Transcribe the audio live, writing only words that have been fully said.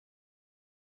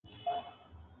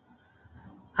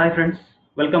Hi friends,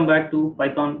 welcome back to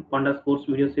Python Pandas course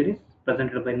video series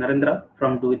presented by Narendra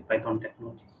from Do with Python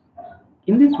Technologies.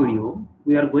 In this video,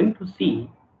 we are going to see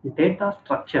data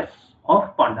structures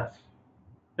of Pandas.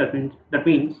 That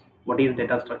means what is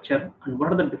data structure and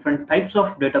what are the different types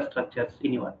of data structures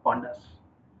in your Pandas.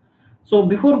 So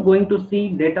before going to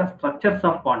see data structures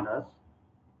of Pandas,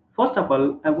 first of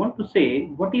all, I want to say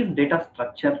what is data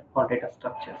structure or data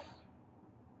structures,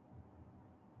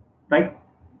 right?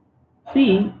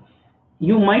 See,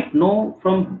 you might know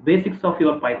from basics of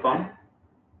your Python,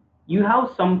 you have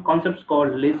some concepts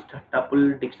called list,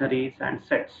 tuple, dictionaries, and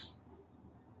sets,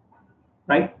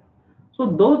 right? So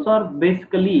those are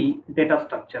basically data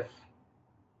structures,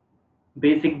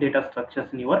 basic data structures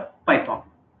in your Python.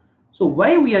 So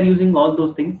why we are using all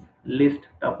those things, list,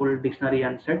 tuple, dictionary,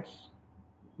 and sets?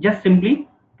 Just simply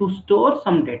to store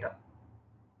some data,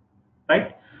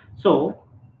 right? So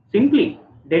simply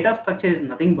data structure is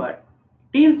nothing but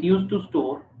it is used to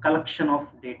store collection of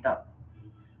data.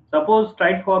 Suppose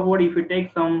straightforward, if you take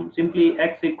some simply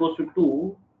x equals to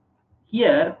 2,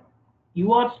 here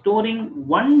you are storing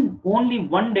only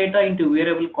one data into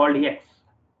variable called x.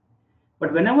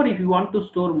 But whenever if you want to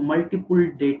store multiple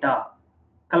data,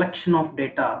 collection of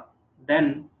data,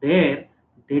 then there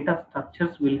data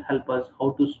structures will help us how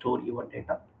to store your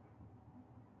data.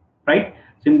 Right?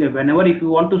 Simply whenever if you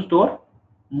want to store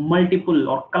multiple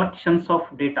or collection of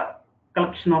data,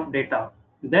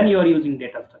 then you are using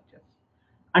data structures.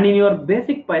 And in your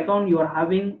basic Python, you are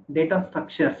having data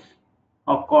structures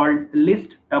are called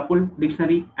list, tuple,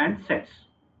 dictionary, and sets.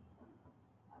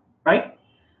 Right?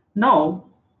 Now,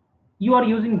 you are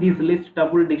using these list,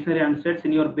 tuple, dictionary, and sets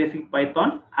in your basic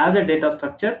Python as a data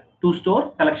structure to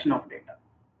store collection of data.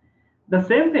 The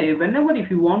same way, whenever if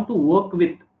you want to work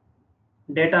with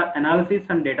data analysis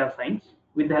and data science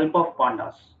with the help of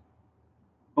Pandas,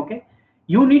 okay,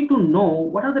 you need to know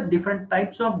what are the different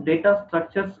types of data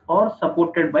structures are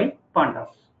supported by Pandas,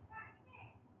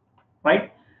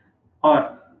 right?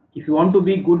 Or if you want to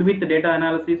be good with data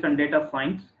analysis and data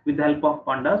science with the help of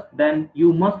Pandas, then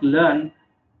you must learn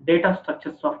data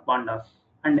structures of Pandas,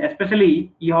 and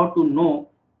especially you have to know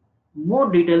more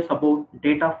details about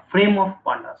data frame of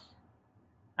Pandas.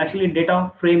 Actually,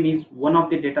 data frame is one of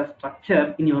the data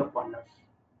structure in your Pandas.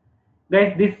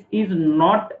 Guys, this is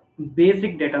not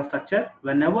basic data structure.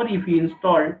 Whenever if you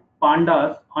install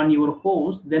Pandas on your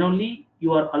host, then only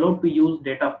you are allowed to use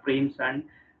data frames and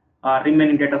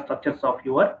remaining data structures of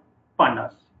your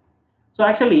Pandas. So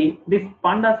actually, this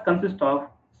Pandas consists of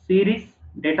series,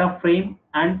 data frame,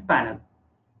 and panel.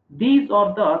 These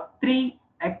are the three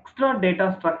extra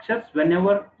data structures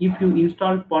whenever if you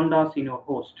install Pandas in your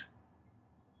host,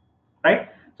 right?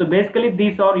 So basically,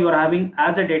 these are you are having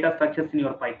as a data structures in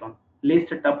your Python: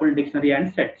 list, tuple, dictionary,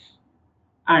 and sets.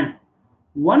 And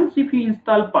once if you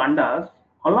install Pandas,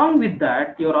 along with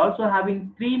that, you are also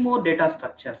having three more data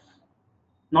structures.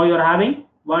 Now you are having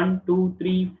 1, 2,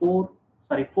 3, 4,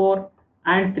 sorry, 4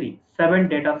 and 3, 7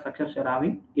 data structures you are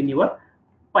having in your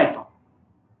Python.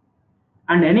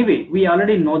 And anyway, we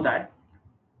already know that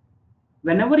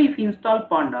whenever if you install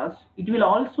Pandas, it will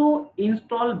also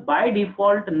install by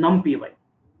default numpy,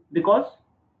 because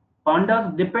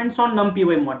Pandas depends on numpy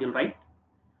module, right?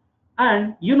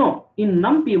 And you know, in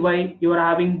numpy you are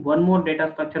having one more data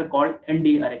structure called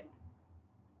nd array.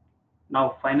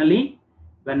 Now finally,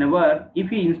 whenever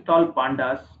if you install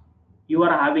Pandas, you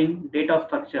are having data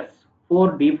structures,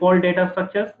 four default data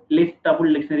structures: list,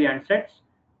 tuple, dictionary, and sets,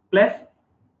 plus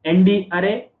nd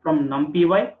array from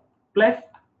numpy plus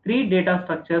three data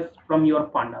structures from your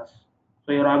Pandas.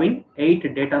 So you're having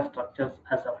 8 data structures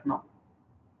as of now,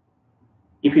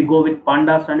 if you go with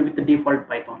Pandas and with the default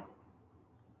Python,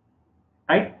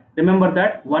 right? Remember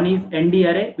that one is nd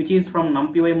array, which is from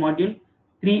numpy module,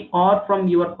 3 are from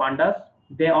your Pandas,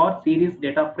 they are series,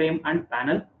 data frame, and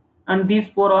panel, and these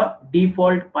 4 are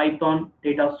default Python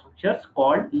data structures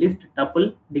called list,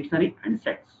 tuple, dictionary, and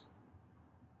sets,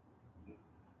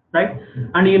 right?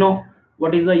 And you know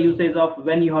what is the usage of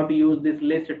when you have to use this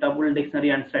list, tuple,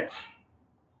 dictionary, and sets,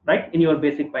 right, in your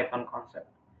basic Python concept.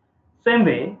 Same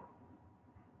way,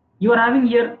 you are having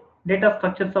here data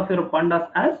structures of your Pandas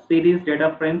as series,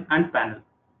 data frame, and panel.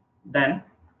 Then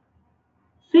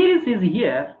series is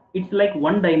here, it's like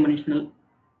one dimensional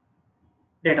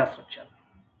data structure,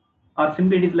 or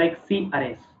simply it is like C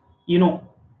arrays. You know,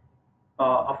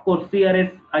 of course, C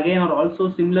arrays again are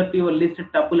also similar to your list,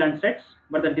 tuple, and sets,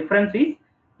 but the difference is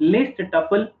list,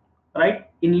 tuple, right?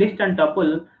 In list and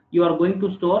tuple, you are going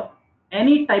to store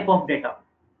any type of data.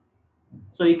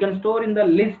 So you can store in the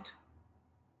list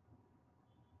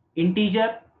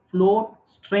integer, float,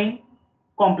 string,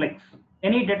 complex.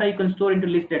 Any data you can store into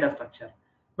list data structure.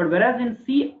 But whereas in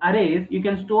C arrays, you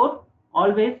can store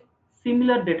always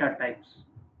similar data types.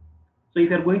 So if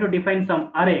you are going to define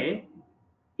some array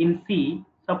in C,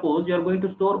 suppose you are going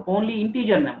to store only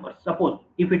integer numbers. Suppose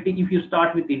if you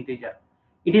start with integer,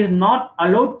 it is not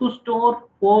allowed to store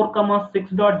 4 comma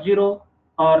 6.0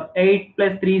 or 8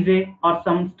 plus 3j or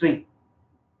some string,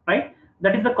 right?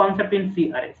 That is the concept in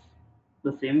C arrays.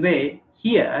 The same way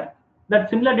here, that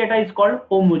similar data is called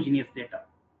homogeneous data.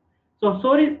 So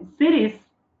series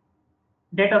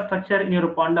data structure in your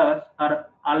pandas are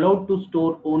allowed to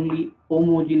store only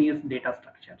homogeneous data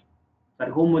structure,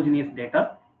 sorry, homogeneous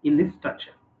data in this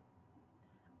structure.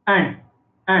 And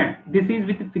this is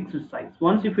with fixed size.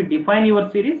 Once if you define your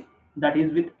series, that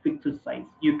is with fixed size,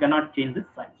 you cannot change the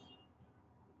size,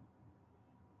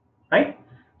 right?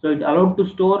 So it allowed to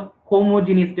store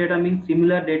homogeneous data, means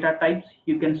similar data types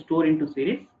you can store into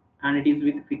series, and it is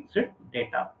with fixed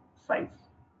data size.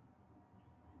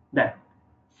 Then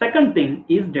second thing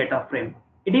is data frame.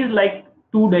 It is like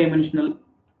two-dimensional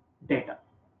data.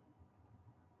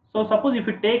 So suppose if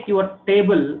you take your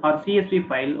table or CSV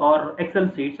file or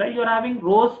Excel sheets, right, you are having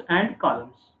rows and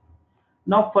columns.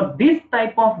 Now for this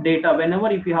type of data, whenever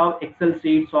if you have Excel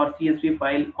sheets or CSV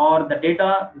file or the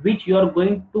data which you are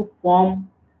going to form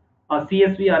a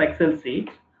CSV or Excel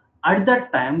sheets, at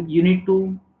that time you need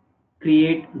to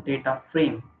create data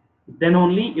frame. Then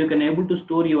only you can able to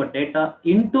store your data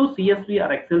into CSV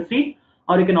or Excel sheet,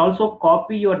 or you can also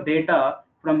copy your data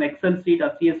from Excel sheet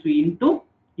or CSV into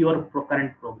your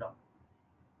current program.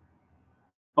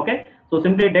 Okay, so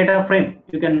simply data frame,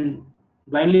 you can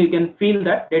blindly you can feel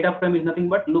that data frame is nothing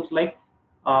but looks like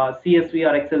CSV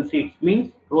or Excel sheets,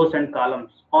 means rows and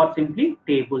columns, or simply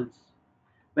tables.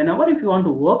 Whenever if you want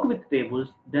to work with tables,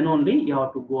 then only you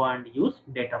have to go and use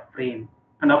data frame.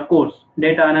 And of course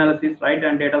data analysis, right,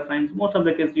 and data science, most of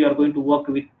the cases you are going to work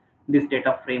with this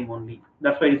data frame only.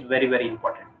 That's why it's very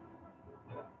important.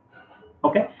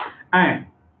 Okay, and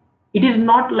it is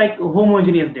not like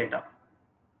homogeneous data.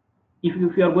 If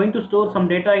you are going to store some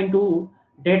data into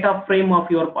data frame of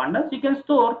your pandas, you can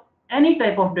store any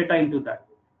type of data into that.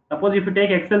 Suppose if you take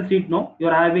Excel sheet, no, you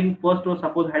are having first row,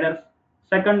 suppose headers,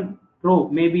 second row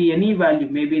maybe any value,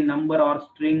 maybe number or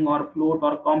string or float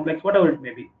or complex, whatever it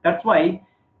may be. That's why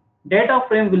data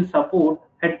frame will support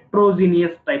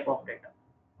heterogeneous type of data.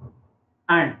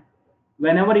 And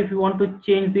whenever if you want to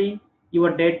change the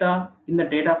your data in the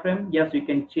data frame, yes, you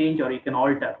can change or you can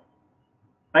alter,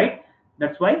 right?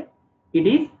 That's why it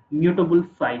is mutable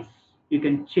size, you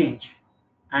can change,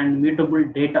 and mutable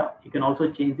data, you can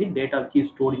also change the data which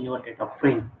is stored in your data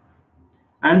frame.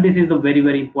 And this is the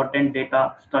very important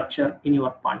data structure in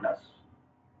your pandas.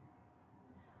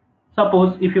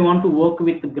 Suppose if you want to work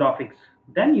with graphics,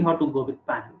 then you have to go with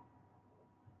panel,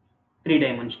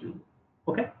 three-dimensional.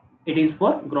 Okay, it is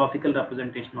for graphical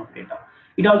representation of data.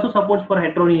 It also supports for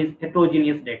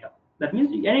heterogeneous data. That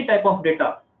means any type of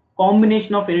data,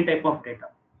 combination of any type of data,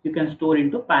 you can store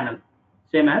into panel,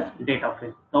 same as data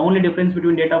frame. The only difference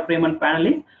between data frame and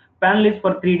panel is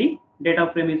for 3D, data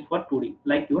frame is for 2D,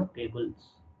 like your tables,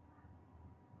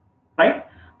 right?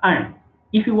 And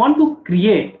if you want to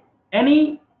create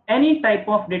any type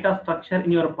of data structure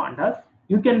in your pandas,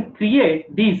 you can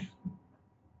create these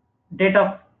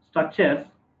data structures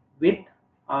with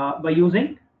by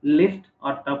using list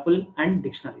or tuple and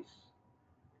dictionaries,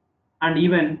 and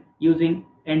even using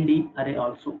ND array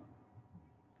also. You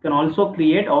can also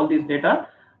create all these data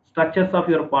structures of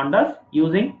your pandas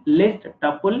using list,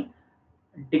 tuple,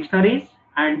 dictionaries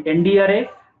and ND arrays,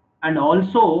 and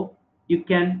also you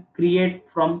can create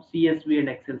from CSV and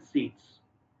Excel sheets.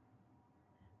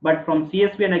 But from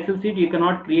CSV and Excel sheet you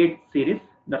cannot create series,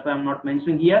 that's why I'm not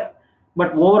mentioning here.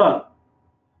 But overall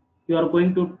you are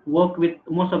going to work with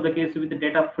most of the cases with the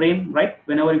data frame, right?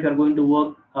 Whenever if you are going to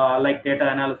work like data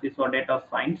analysis or data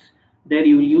science, there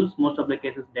you will use most of the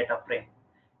cases data frame.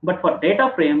 But for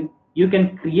data frame, you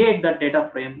can create that data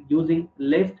frame using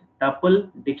list, tuple,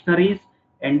 dictionaries,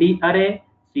 ND array,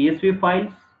 CSV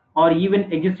files, or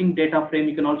even existing data frame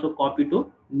you can also copy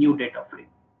to new data frame.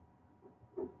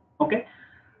 Okay,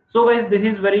 so guys, this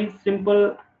is very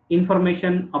simple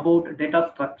information about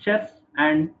data structures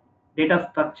and data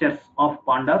structures of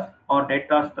pandas, or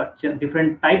data structure,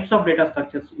 different types of data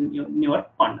structures in your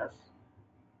pandas.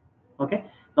 Okay,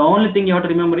 the only thing you have to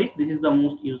remember is this is the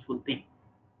most useful thing.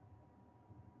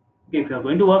 Okay, if you are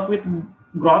going to work with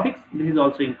graphics, this is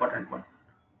also important one.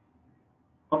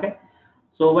 Okay,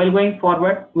 so while going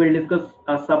forward, we'll discuss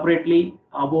separately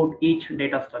about each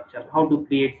data structure, how to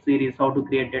create series, how to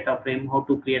create data frame, how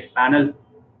to create panel,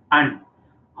 and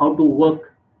how to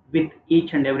work with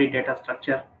each and every data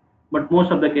structure. But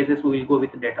most of the cases we will go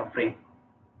with data frame.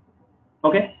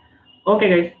 Okay. Okay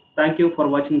guys, thank you for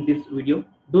watching this video.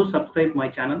 Do subscribe my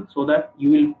channel so that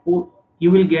you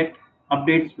will get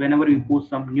updates whenever we post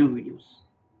some new videos.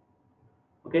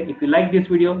 Okay, if you like this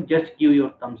video, just give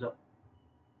your thumbs up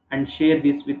and share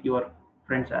this with your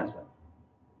friends as well.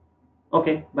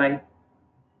 Okay, bye.